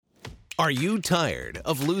Are you tired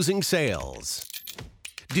of losing sales?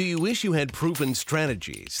 Do you wish you had proven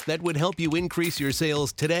strategies that would help you increase your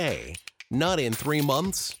sales today, not in 3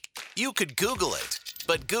 months? You could Google it,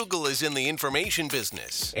 but Google is in the information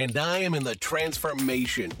business, and I am in the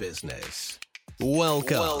transformation business.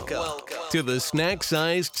 Welcome to the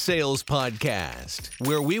Snack-Sized Sales Podcast,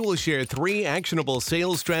 where we will share 3 actionable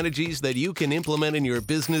sales strategies that you can implement in your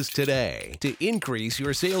business today to increase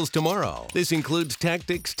your sales tomorrow. This includes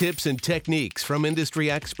tactics, tips, and techniques from industry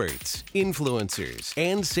experts, influencers,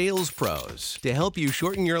 and sales pros to help you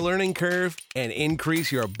shorten your learning curve and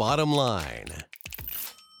increase your bottom line.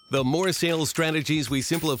 The more sales strategies we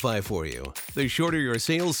simplify for you, the shorter your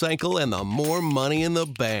sales cycle and the more money in the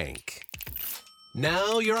bank.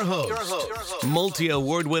 Now your host,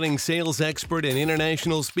 multi-award-winning sales expert and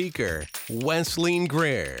international speaker, Wesley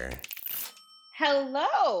Greer.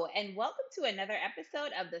 Hello, and welcome to another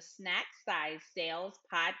episode of the Snack-Sized Sales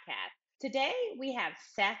Podcast. Today, we have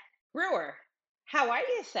Seth Brewer. How are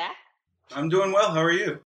you, Seth? I'm doing well. How are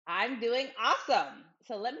you? I'm doing awesome.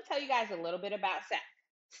 So let me tell you guys a little bit about Seth.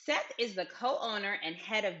 Seth is the co-owner and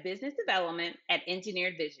head of business development at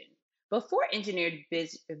Engineered Vision. Before Engineered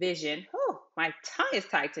Vision, my tongue is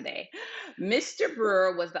tied today. Mr.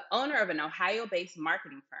 Brewer was the owner of an Ohio-based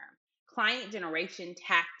marketing firm, Client Generation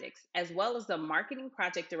Tactics, as well as the marketing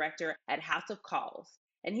project director at House of Calls.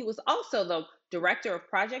 And he was also the director of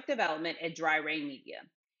project development at Dry Rain Media.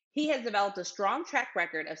 He has developed a strong track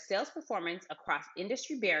record of sales performance across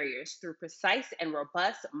industry barriers through precise and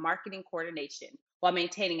robust marketing coordination, while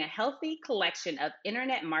maintaining a healthy collection of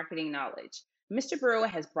internet marketing knowledge. Mr. Brewer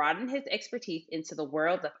has broadened his expertise into the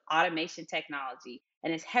world of automation technology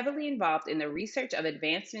and is heavily involved in the research of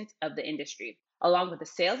advancements of the industry. Along with the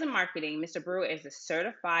sales and marketing, Mr. Brewer is a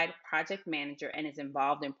certified project manager and is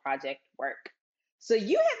involved in project work. So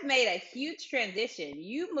you have made a huge transition.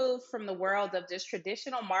 You moved from the world of just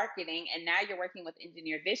traditional marketing and now you're working with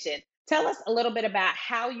Engineered Vision. Tell us a little bit about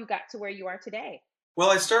how you got to where you are today. Well,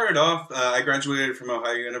 I started off, I graduated from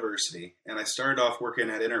Ohio University, and I started off working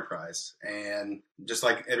at Enterprise. And just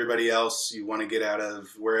like everybody else, you want to get out of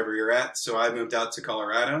wherever you're at. So I moved out to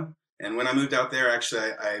Colorado. And when I moved out there, actually,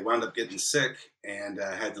 I wound up getting sick and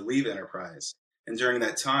had to leave Enterprise. And during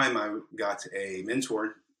that time, I got a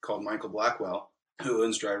mentor called Michael Blackwell, who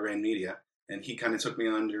owns Dry Rain Media. And he kind of took me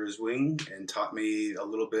under his wing and taught me a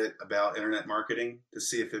little bit about internet marketing to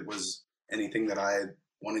see if it was anything that I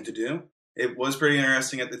wanted to do. It was pretty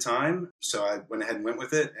interesting at the time, so I went ahead and went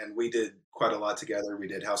with it, and we did quite a lot together. We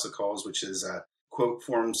did House of Calls, which is a quote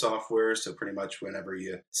form software, so pretty much whenever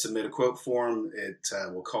you submit a quote form, it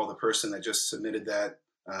will call the person that just submitted that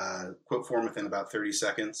quote form within about 30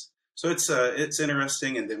 seconds. So it's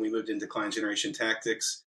interesting, and then we moved into Client Generation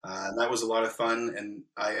Tactics. And that was a lot of fun, and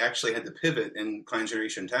I actually had to pivot in Client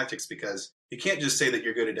Generation Tactics because you can't just say that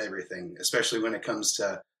you're good at everything, especially when it comes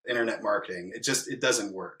to internet marketing. It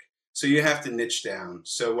doesn't work. So you have to niche down.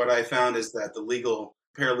 So what I found is that the legal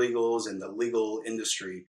paralegals and the legal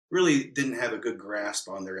industry really didn't have a good grasp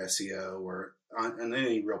on their SEO or on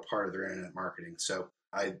any real part of their internet marketing. So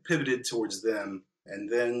I pivoted towards them. And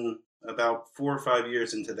then about 4 or 5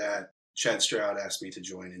 years into that, Chad Stroud asked me to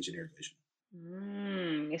join Engineered Vision.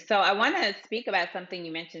 So I want to speak about something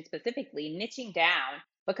you mentioned specifically, niching down,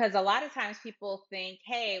 because a lot of times people think,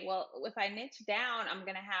 hey, well, if I niche down, I'm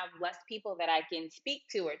going to have less people that I can speak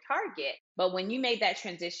to or target. But when you made that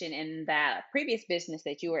transition in that previous business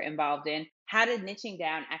that you were involved in, how did niching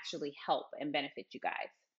down actually help and benefit you guys?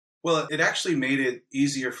 Well, it actually made it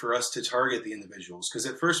easier for us to target the individuals because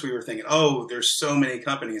at first we were thinking, oh, there's so many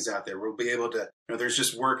companies out there. We'll be able to, there's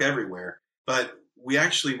just work everywhere. But we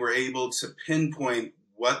actually were able to pinpoint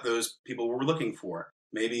what those people were looking for,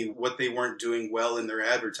 maybe what they weren't doing well in their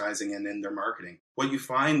advertising and in their marketing. What you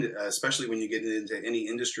find, especially when you get into any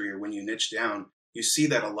industry or when you niche down, you see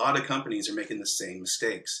that a lot of companies are making the same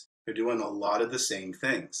mistakes. They're doing a lot of the same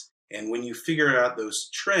things. And when you figure out those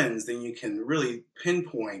trends, then you can really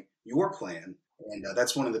pinpoint your plan. And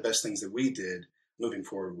that's one of the best things that we did moving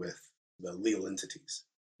forward with the legal entities.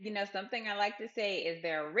 Something I like to say is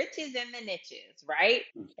there are riches in the niches, right?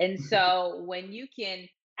 And so when you can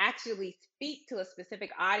actually speak to a specific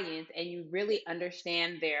audience and you really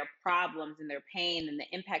understand their problems and their pain and the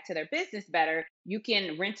impact to their business better, you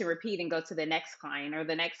can rinse and repeat and go to the next client or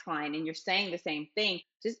the next client, and you're saying the same thing,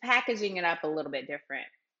 just packaging it up a little bit different.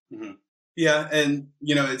 Mm-hmm. Yeah. And,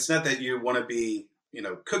 it's not that you want to be,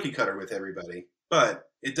 cookie cutter with everybody, but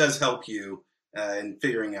it does help you in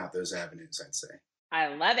figuring out those avenues, I'd say. I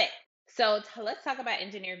love it. So let's talk about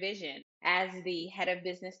Engineered Vision. As the head of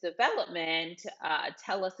business development,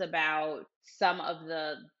 tell us about some of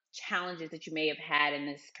the challenges that you may have had in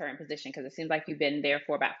this current position? Because it seems like you've been there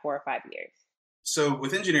for about 4 or 5 years. So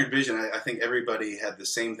with engineered vision, I think everybody had the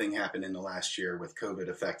same thing happen in the last year with COVID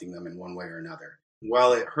affecting them in one way or another.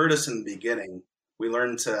 While it hurt us in the beginning, we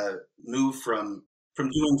learned to move from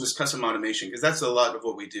doing just custom automation, because that's a lot of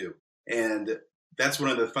what we do. And that's one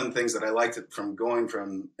of the fun things that I liked from going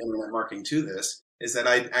from internet marketing to this, is that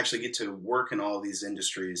I actually get to work in all these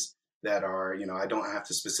industries that are, I don't have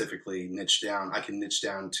to specifically niche down. I can niche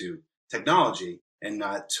down to technology and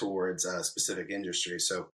not towards a specific industry.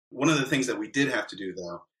 So one of the things that we did have to do,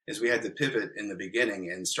 though, is we had to pivot in the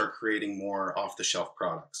beginning and start creating more off-the-shelf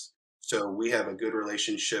products. So we have a good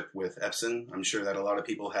relationship with Epson. I'm sure that a lot of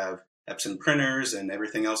people have Epson printers and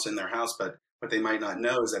everything else in their house, but what they might not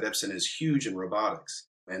know is that Epson is huge in robotics.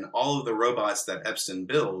 And all of the robots that Epson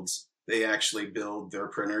builds, they actually build their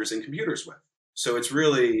printers and computers with. So it's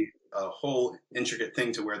really a whole intricate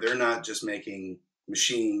thing to where they're not just making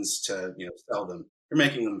machines to sell them. They're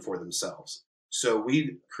making them for themselves. So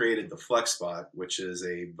we created the FlexBot, which is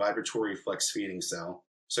a vibratory flex feeding cell.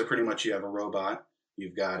 So pretty much you have a robot,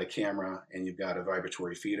 you've got a camera, and you've got a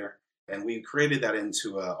vibratory feeder. And we created that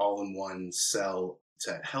into an all-in-one cell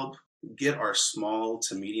to help get our small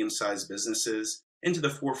to medium-sized businesses into the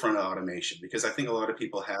forefront of automation, because I think a lot of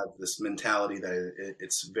people have this mentality that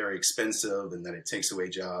it's very expensive and that it takes away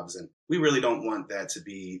jobs. And we really don't want that to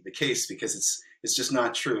be the case, because it's just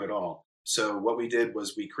not true at all. So what we did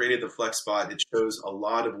was we created the FlexBot. It shows a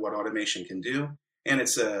lot of what automation can do. And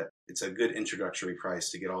it's a good introductory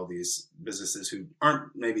price to get all these businesses who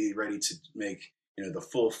aren't maybe ready to make the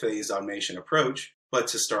full phase automation approach, but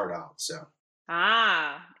to start out. So.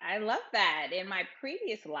 I love that. In my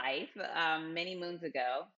previous life, many moons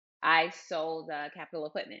ago, I sold capital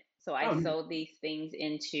equipment. So I Oh, sold these things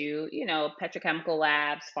into, petrochemical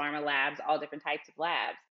labs, pharma labs, all different types of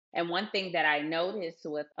labs. And one thing that I noticed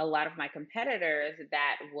with a lot of my competitors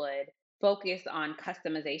that would focus on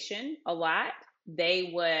customization a lot,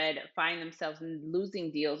 they would find themselves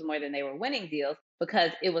losing deals more than they were winning deals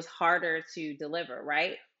because it was harder to deliver,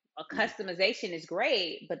 right? A customization is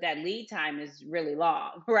great, but that lead time is really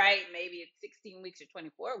long, right? Maybe it's 16 weeks or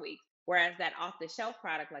 24 weeks. Whereas that off the shelf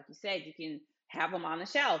product, like you said, you can have them on the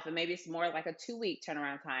shelf, and maybe it's more like a 2 week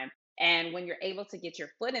turnaround time. And when you're able to get your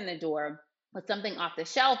foot in the door with something off the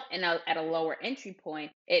shelf and at a lower entry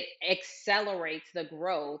point, it accelerates the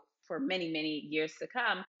growth for many, many years to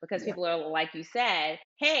come, because yeah. people are, like you said,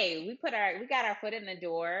 hey, we got our foot in the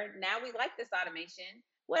door. Now we like this automation.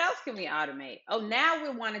 What else can we automate? Oh, now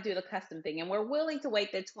we want to do the custom thing, and we're willing to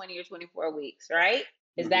wait the 20 or 24 weeks, right?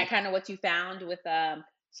 Is Mhm. that kind of what you found with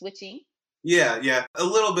switching? Yeah. A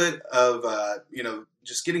little bit of,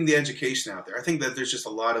 just getting the education out there. I think that there's just a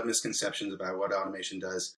lot of misconceptions about what automation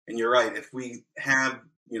does. And you're right. If we have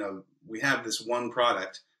this one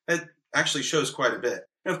product that actually shows quite a bit.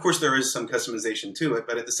 And of course, there is some customization to it,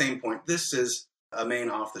 but at the same point, this is a main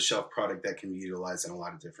off-the-shelf product that can be utilized in a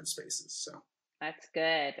lot of different spaces. So, That's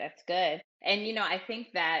good. That's good. And I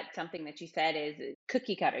think that something that you said is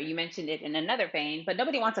cookie cutter. You mentioned it in another vein, but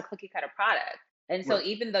nobody wants a cookie cutter product. And so right.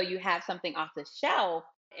 even though you have something off the shelf,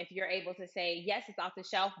 if you're able to say, yes, it's off the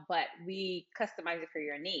shelf, but we customize it for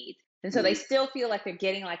your needs. And so they Mhm. still feel like they're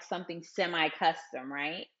getting like something semi-custom,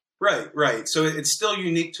 right? Right. So it's still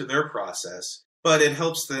unique to their process, but it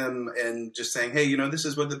helps them in just saying, hey, this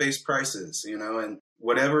is what the base price is, and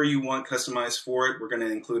whatever you want customized for it, we're going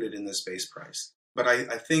to include it in this base price. But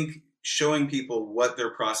I think showing people what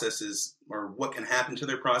their processes or what can happen to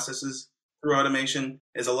their processes through automation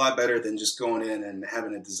is a lot better than just going in and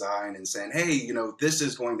having a design and saying, hey, this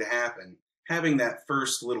is going to happen. Having that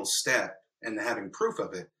first little step and having proof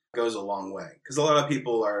of it goes a long way, because a lot of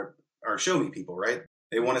people are show me people, right?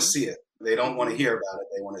 They want to Mm-hmm. see it. They don't want to Mm-hmm. hear about it.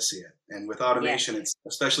 They want to see it. And with Yes. automation, it's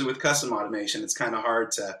especially with custom automation, it's kind of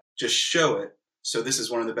hard to just show it. So this is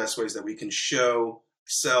one of the best ways that we can show,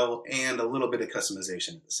 sell, and a little bit of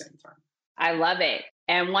customization at the same time. I love it.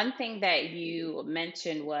 And one thing that you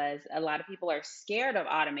mentioned was a lot of people are scared of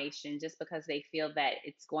automation just because they feel that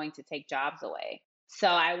it's going to take jobs away. So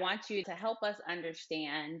I want you to help us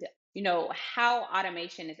understand, how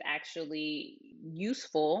automation is actually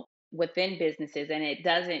useful within businesses and it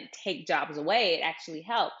doesn't take jobs away. It actually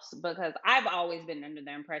helps, because I've always been under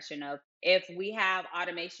the impression of, if we have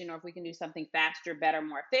automation or if we can do something faster, better,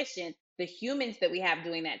 more efficient, the humans that we have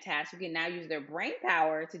doing that task, we can now use their brain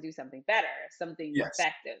power to do something better, something more Yes.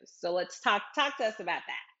 effective. So let's talk to us about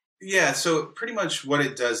that. Yeah, so pretty much what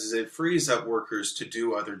it does is it frees up workers to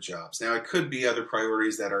do other jobs. Now, it could be other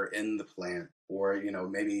priorities that are in the plant, or,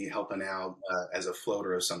 maybe helping out as a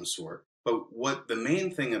floater of some sort. But what the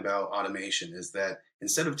main thing about automation is that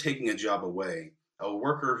instead of taking a job away, a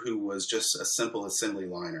worker who was just a simple assembly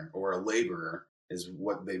liner or a laborer is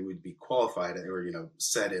what they would be qualified or,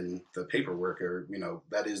 said in the paperwork or,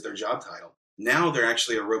 that is their job title. Now they're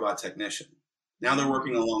actually a robot technician. Now they're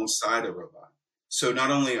working alongside a robot. So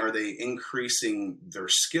not only are they increasing their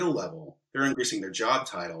skill level, they're increasing their job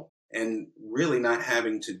title and really not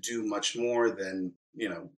having to do much more than,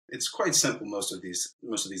 it's quite simple, most of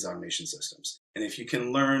these automation systems. And if you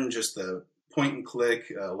can learn just the point and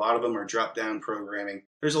click, a lot of them are drop down programming.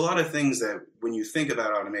 There's a lot of things that when you think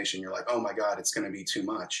about automation, you're like, oh my God, it's going to be too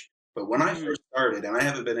much. But when I first started, and I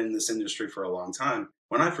haven't been in this industry for a long time,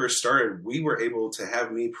 when I first started, we were able to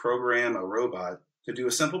have me program a robot to do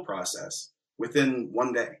a simple process within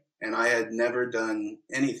one day. And I had never done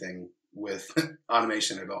anything with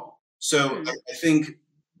automation at all. So I think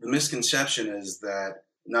the misconception is that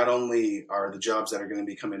not only are the jobs that are going to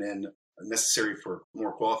be coming in necessary for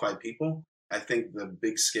more qualified people, I think the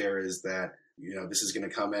big scare is that, this is going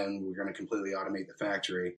to come in, we're going to completely automate the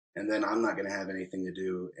factory, and then I'm not going to have anything to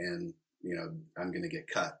do, and, I'm going to get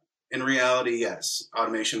cut. In reality, yes,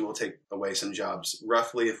 automation will take away some jobs.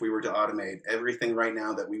 Roughly, if we were to automate everything right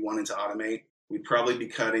now that we wanted to automate, we'd probably be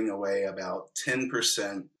cutting away about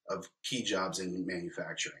 10% of key jobs in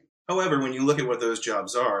manufacturing. However, when you look at what those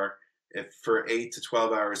jobs are, if for 8 to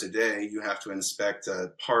 12 hours a day, you have to inspect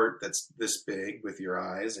a part that's this big with your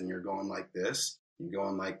eyes and you're going like this, you're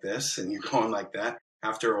going like this, and you're going like that,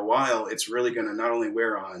 after a while, it's really going to not only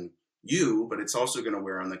wear on you, but it's also going to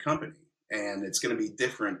wear on the company. And it's going to be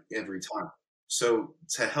different every time. So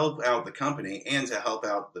to help out the company and to help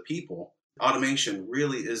out the people, automation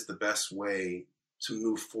really is the best way to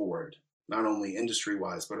move forward, not only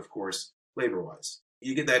industry-wise, but of course, labor-wise.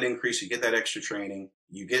 You get that increase, you get that extra training,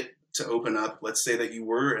 you get to open up. Let's say that you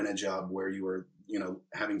were in a job where you were,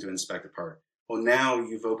 having to inspect a part. Well, now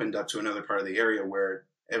you've opened up to another part of the area where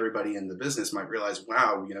everybody in the business might realize,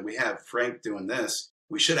 wow, we have Frank doing this.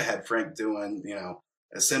 We should have had Frank doing,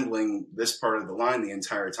 assembling this part of the line the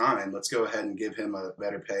entire time. Let's go ahead and give him a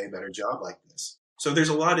better pay, better job like this. So there's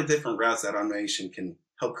a lot of different routes that automation can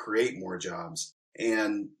help create more jobs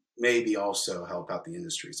and maybe also help out the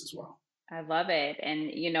industries as well. I love it. And,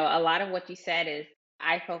 a lot of what you said is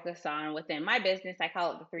I focus on within my business, I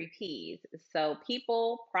call it the 3 Ps. So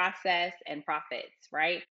people, process, and profits,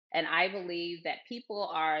 right? And I believe that people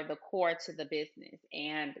are the core to the business.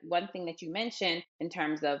 And one thing that you mentioned in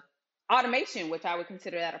terms of automation, which I would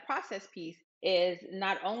consider that a process piece, is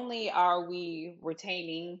not only are we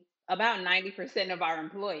retaining about 90% of our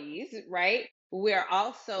employees, right? We're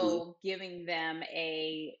also giving them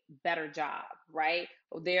a better job, right?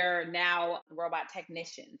 They're now robot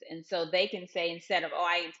technicians. And so they can say, instead of, oh,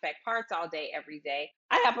 I inspect parts all day, every day,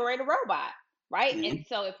 I operate a robot, right? And Mm-hmm.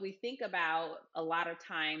 so if we think about a lot of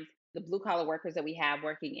times, the blue collar workers that we have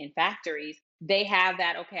working in factories, they have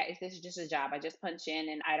that, okay, if this is just a job, I just punch in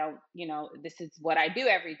and I don't, this is what I do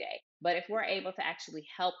every day. But if we're able to actually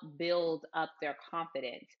help build up their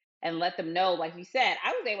confidence and let them know, like you said,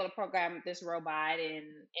 I was able to program this robot in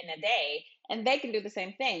a day, and they can do the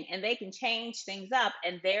same thing, and they can change things up,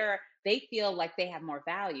 and they feel like they have more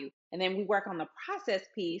value. And then we work on the process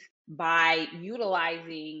piece by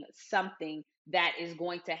utilizing something that is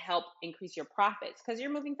going to help increase your profits because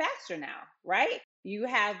you're moving faster now, right? You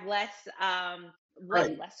have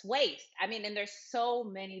Right. less waste. I mean, and there's so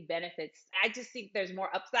many benefits. I just think there's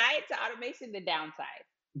more upside to automation than downside.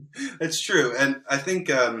 It's true. And I think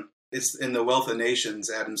it's in The Wealth of Nations,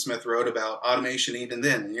 Adam Smith wrote about automation even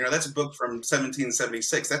then. That's a book from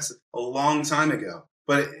 1776. That's a long time ago.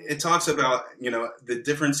 But it talks about, the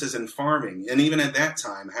differences in farming. And even at that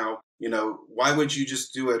time, how, why would you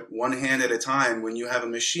just do it one hand at a time when you have a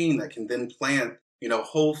machine that can then plant,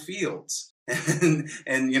 whole fields?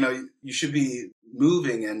 And you should be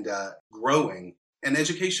moving and growing. And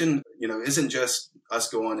education, isn't just us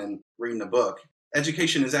going and reading a book.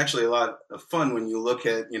 Education is actually a lot of fun when you look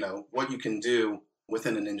at, what you can do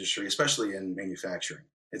within an industry, especially in manufacturing.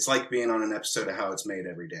 It's like being on an episode of How It's Made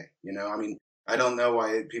every day. I mean, I don't know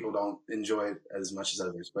why people don't enjoy it as much as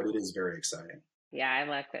others, but it is very exciting. Yeah, I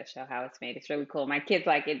like that show, How It's Made. It's really cool. My kids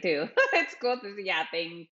like it too. It's cool to see how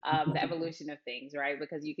things, the evolution of things, right?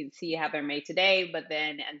 Because you can see how they're made today, but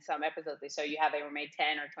then in some episodes they show you how they were made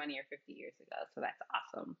 10 or 20 or 50 years ago. So that's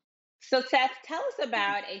awesome. So Seth, tell us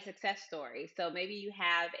about a success story. So maybe you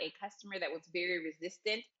have a customer that was very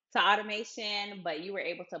resistant to automation, but you were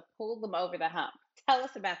able to pull them over the hump. Tell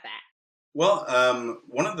us about that. Well,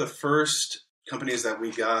 one of the first companies that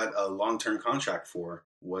we got a long-term contract for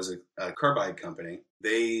was a carbide company.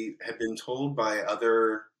 They had been told by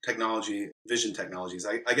other vision technologies.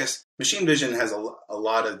 I guess machine vision has a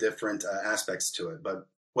lot of different aspects to it, but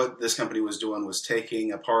what this company was doing was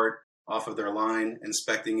taking a part off of their line,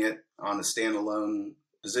 inspecting it on a standalone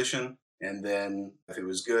position, and then if it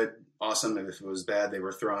was good, awesome. And if it was bad, they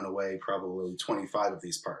were throwing away probably 25 of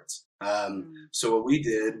these parts. So what we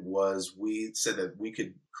did was we said that we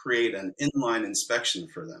could create an inline inspection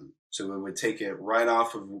for them. So we would take it right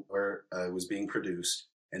off of where it was being produced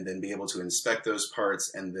and then be able to inspect those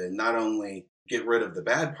parts and then not only get rid of the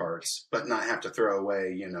bad parts, but not have to throw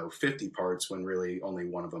away, 50 parts when really only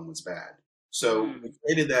one of them was bad. So we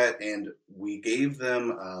created that and we gave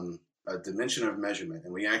them a dimension of measurement,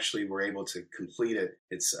 and we actually were able to complete it.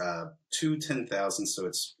 It's 2/10,000, so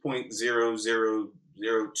it's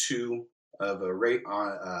 0.0002 of a rate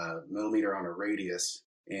on millimeter on a radius.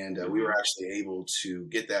 And we were actually able to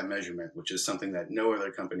get that measurement, which is something that no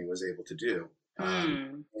other company was able to do.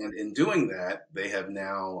 And in doing that, they have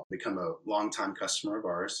now become a longtime customer of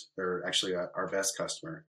ours. They're actually our best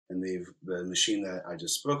customer. And the machine that I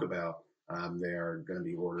just spoke about, they are going to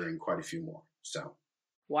be ordering quite a few more. So,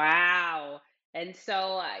 wow. And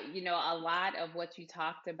so, a lot of what you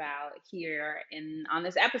talked about here on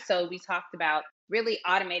this episode, we talked about really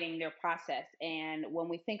automating their process. And when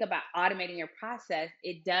we think about automating your process,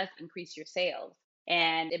 it does increase your sales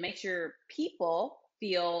and it makes your people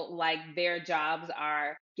feel like their jobs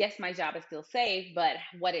are, yes, my job is still safe, but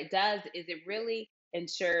what it does is it really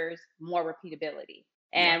ensures more repeatability.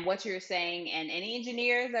 yeah. And what you're saying, and any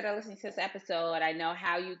engineers that are listening to this episode, I know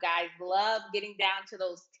how you guys love getting down to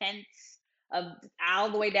those tenths of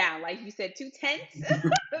all the way down. Like you said, 2/10.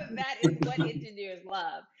 That is what engineers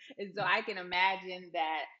love. And so I can imagine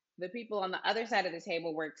that the people on the other side of the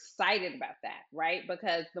table were excited about that, right?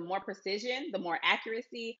 Because the more precision, the more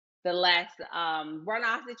accuracy, the less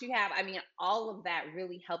runoff that you have. I mean, all of that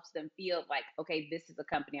really helps them feel like, okay, this is a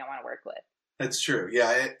company I want to work with. That's true.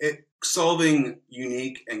 Yeah, solving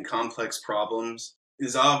unique and complex problems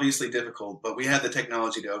is obviously difficult, but we have the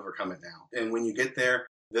technology to overcome it now. And when you get there,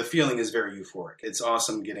 the feeling is very euphoric. It's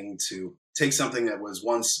awesome getting to take something that was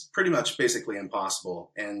once pretty much basically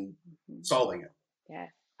impossible and solving it.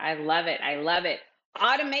 Yes, I love it. I love it.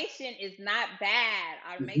 Automation is not bad.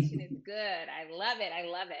 Automation is good. I love it. I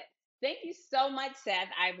love it. Thank you so much, Seth.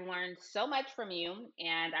 I've learned so much from you,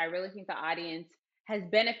 and I really think the audience has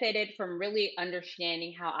benefited from really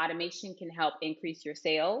understanding how automation can help increase your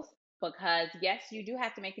sales. Because, yes, you do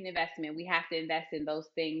have to make an investment. We have to invest in those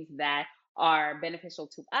things that are beneficial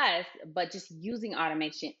to us, but just using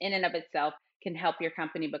automation in and of itself can help your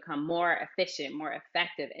company become more efficient, more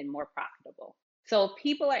effective, and more profitable. So if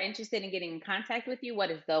people are interested in getting in contact with you,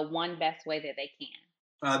 what is the one best way that they can?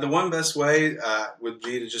 The one best way would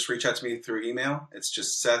be to just reach out to me through email. It's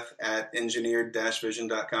just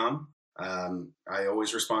seth@engineered-vision.com. I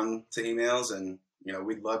always respond to emails, and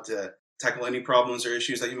we'd love to tackle any problems or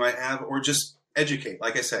issues that you might have, or just educate.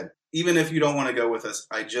 Like I said, even if you don't want to go with us,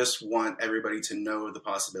 I just want everybody to know the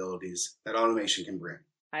possibilities that automation can bring.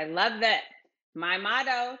 I love that. My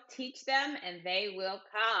motto, teach them and they will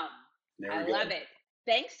come. I love it.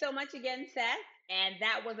 Thanks so much again, Seth. And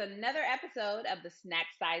that was another episode of the Snack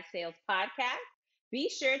Size Sales Podcast. Be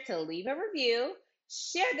sure to leave a review,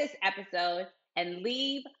 share this episode, and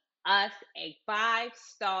leave us a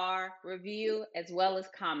 5-star review as well as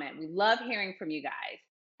comment. We love hearing from you guys.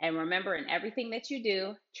 And remember, in everything that you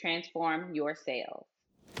do, transform your sales.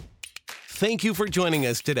 Thank you for joining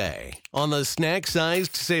us today on the Snack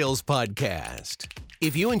Sized Sales Podcast.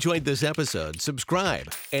 If you enjoyed this episode,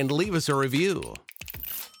 subscribe and leave us a review.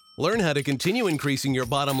 Learn how to continue increasing your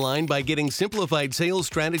bottom line by getting simplified sales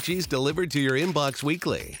strategies delivered to your inbox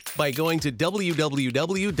weekly by going to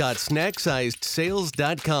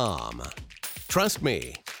www.snacksizedSales.com. Trust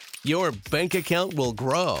me, your bank account will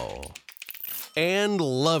grow and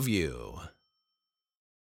love you.